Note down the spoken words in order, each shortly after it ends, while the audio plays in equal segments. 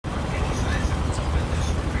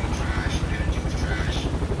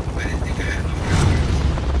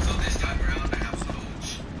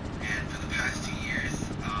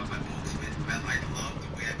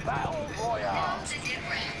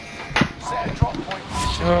drop point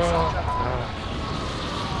position, soldier.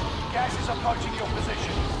 Gas is approaching your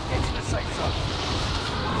position. Get to the safe zone.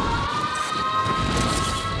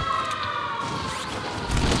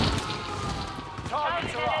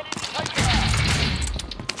 Targets are up. Take them out.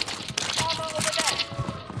 Armor over there.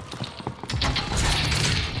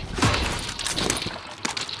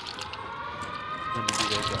 Let me do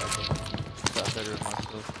that guy. Got better than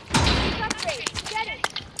myself. Upgrade. Get it.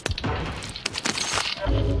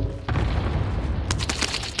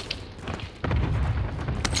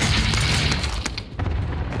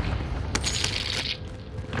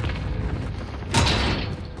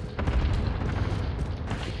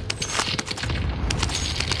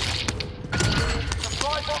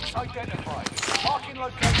 Supply box identified. Marking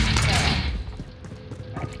location now.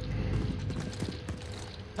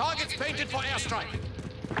 Targets painted for airstrike.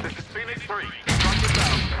 This is Phoenix 3. Strike it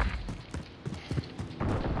down.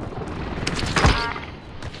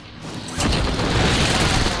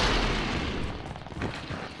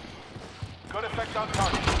 Good effect on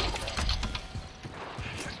target.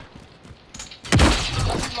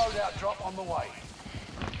 Loadout drop on the way.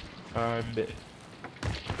 I bet.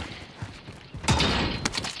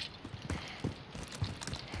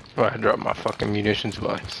 Oh, I dropped my fucking munitions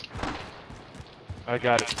box. I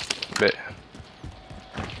got it. Bet.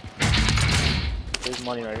 There's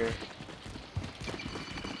money right here.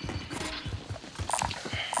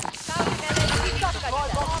 Supply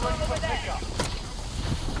box ready for pickup.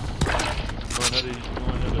 Want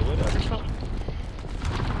another loadout or something?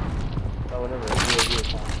 Oh, whatever. UAV is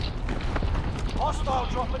fine. Hostile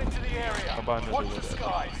dropping into the area. I'll buy another Watch the loadout.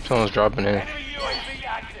 skies. Someone's dropping in. Enemy UAV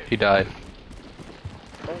active. He died.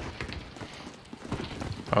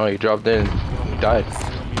 Oh, he dropped in. He died.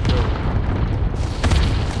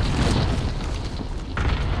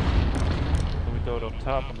 Let me throw it up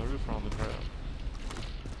top on the roof or on the ground.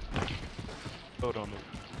 Throw it on the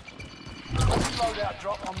Loadout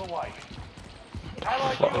drop on the way.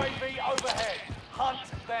 Allied UAV overhead. Hunt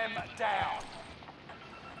them down.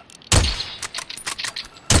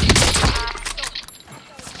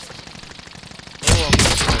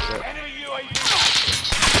 Enemy UAV.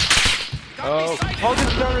 Oh,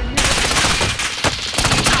 target's down right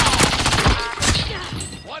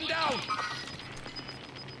One down.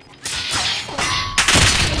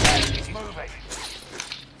 He's moving.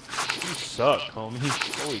 You suck, homie.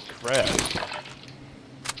 Holy crap.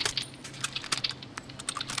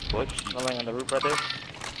 What? Something on the roof right there.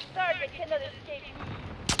 Target cannot escape.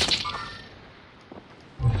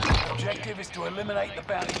 Objective is to eliminate the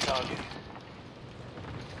bounty target.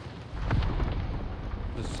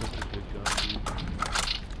 This is such a good gun, dude.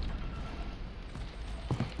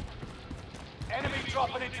 Enemy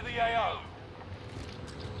dropping into the AO.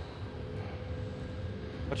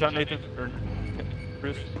 Watch out, Nathan. Or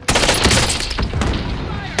Chris.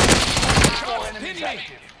 Four enemies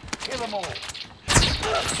active. Kill them all.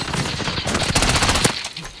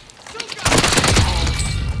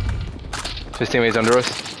 His teammate's under us.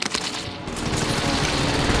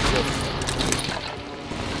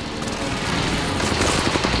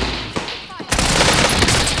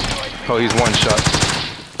 Oh, he's one shot.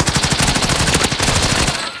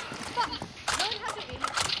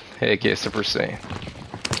 Heck yeah, Super Saiyan.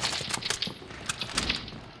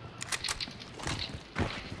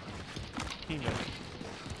 Teammate.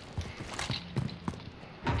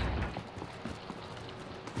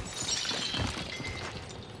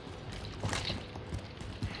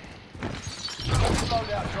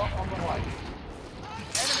 Loadout drop on the way.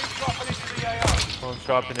 Enemy dropping into the AO. Someone's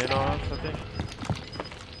dropping in on us, I think.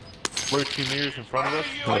 We're 2 meters in front of us.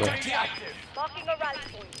 Enemy UAV active. Marking a rally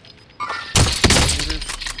point. 2 meters.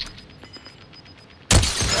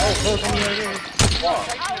 Oh, close on me right here.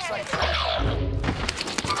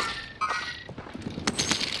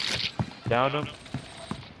 Down him.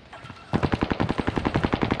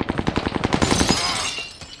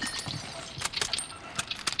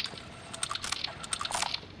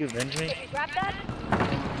 You avenge me? Did you grab that?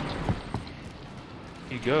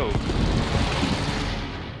 Here you go.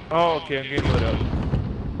 Oh, okay, I'm getting lit up.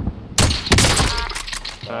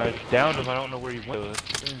 Downed him, I don't know where he went.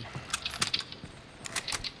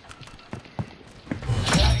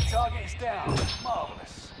 Bounty target is down.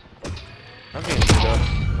 Marvelous. I'm getting lit up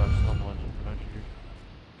by someone around here.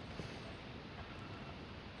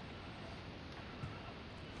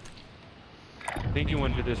 I think he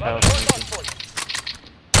went to this house. Nathan.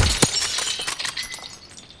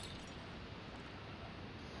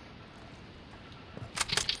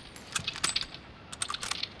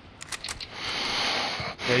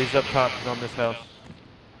 Yeah, he's up top. He's on this house.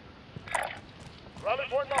 Rally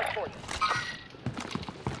point mark for you.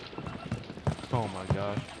 Oh my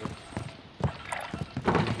gosh.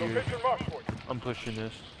 Here. I'm pushing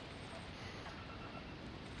this.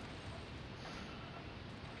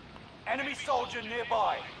 Enemy soldier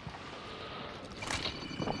nearby.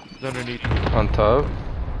 It's underneath. On top.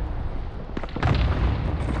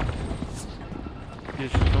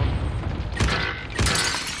 This is on.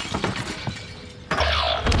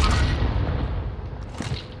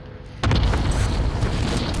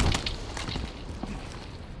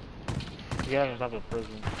 Yeah, on top of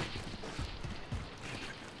prison.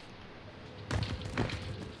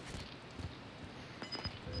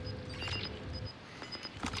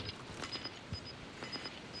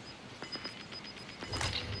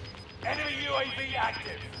 Enemy UAV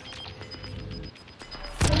active.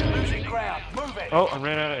 You're losing ground. Move it. Oh, I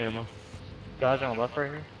ran out of ammo. Guys on the left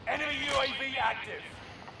right here. Enemy UAV active.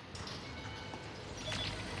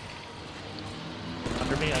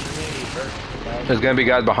 Under me, Bert. There's gonna be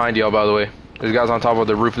guys behind y'all, by the way. There's guys on top of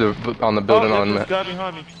the roof on the building Oh, on there's that. a guy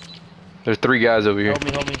behind me. There's 3 guys over here. Help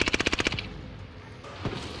me.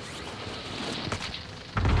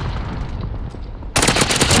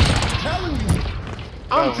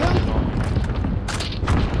 I'm telling you.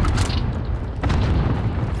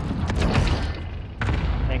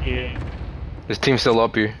 Thank you. This team's still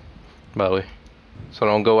up here, by the way. So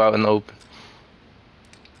don't go out in the open.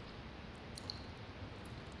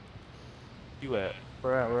 You at?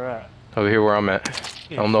 We're at. Over here where I'm at.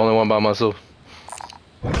 I'm the only one by myself.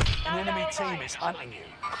 An enemy team is hunting you.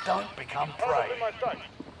 Don't become prey.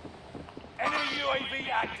 Enemy UAV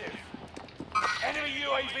active. Enemy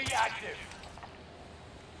UAV active.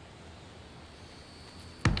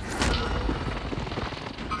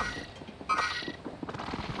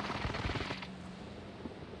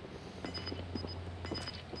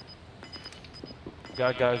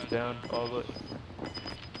 Got guys down. Oh look.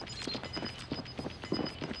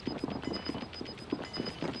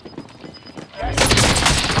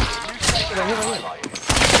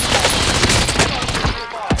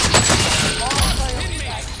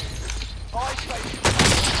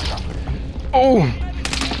 Oh!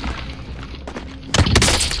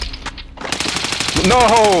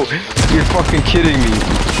 No! You're fucking kidding me.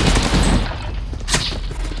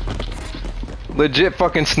 Legit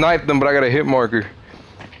fucking sniped them, but I got a hit marker.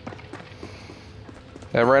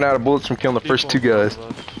 I ran out of bullets from killing the first 2 guys.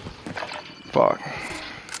 Fuck.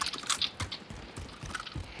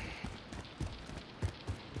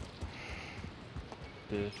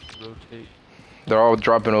 Rotate. They're all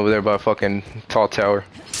dropping over there by fucking tall tower.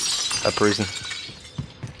 That prison.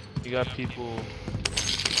 You got people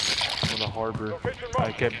on the harbor.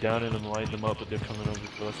 I kept downing them, lighting them up, but they're coming over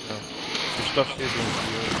to us now. Their stuff's here being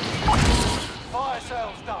sealed. Fire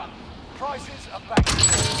sales done. Prices are back.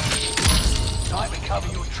 Time to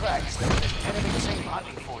cover your tracks. There's an enemy team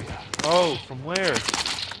hunting for you. Oh, from where?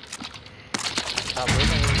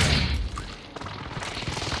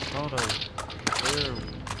 Oh no. Where?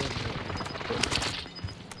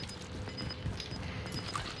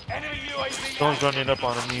 Enemy UAV Someone's active. running up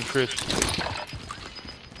on him, me and Chris.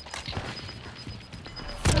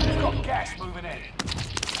 You've got gas moving in.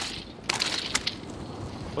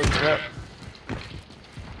 Holy crap.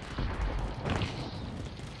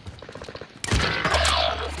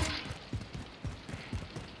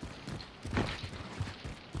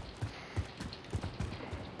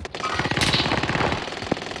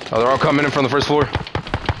 Oh, they're all coming in from the first floor.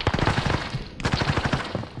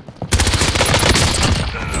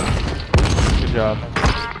 Good job.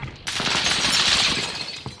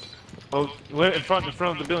 Oh, wait, in front of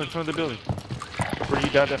the building, Where you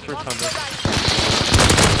died that first time, man.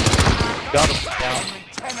 Got him. Down. Only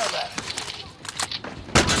 10 are left.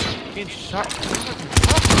 Getting shot.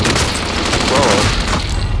 Bro.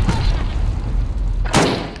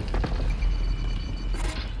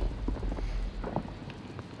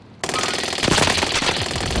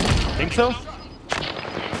 Think so?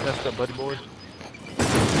 That's up, buddy boy.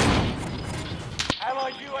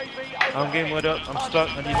 Allied UAV I'm overhead. getting lit up. I'm stuck.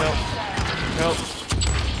 I need help. Help.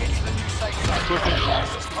 Get to the new safe zone. Quickly. Gas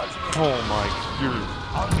is closing in. Oh my, you're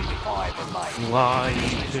Only 5 remain. lying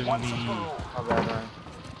to Once and me. for all. My bad, man.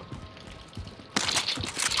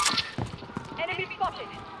 Enemy spotted.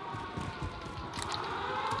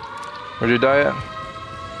 Where'd you die at? I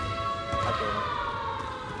killed him.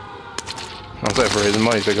 I'll say for his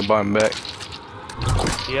money so I can buy him back.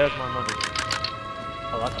 He has my money.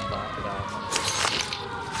 Oh, I can buy it.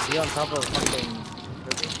 He on top of something.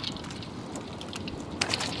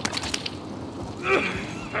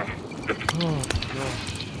 Oh gosh.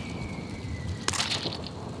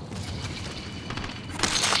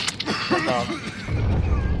 Top.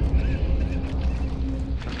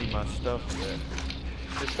 I need my my stuff there.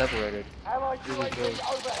 Just separated. Allied Really UAV good.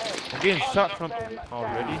 overhead. I'm getting shot from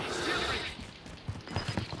already.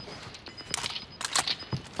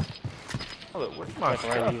 Hold up, where's my Like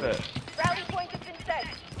right stuff here. at? Rally point has been set.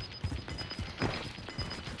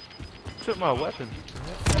 Took my weapon.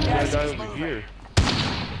 That guy over here.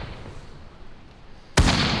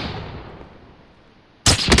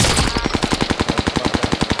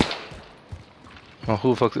 Oh,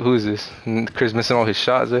 who is this? Chris missing all his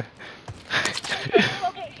shots there.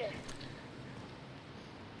 Location.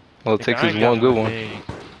 Well, it takes I this ain't got one good my one.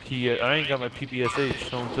 I ain't got my PPSH.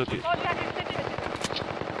 Someone took it. Contact with citizens.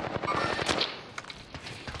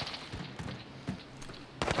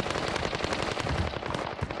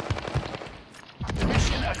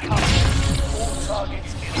 Mission accomplished. All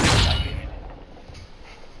targets eliminated.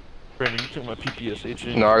 Brandon, you took my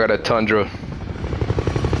PPSH in. No, I got a Tundra.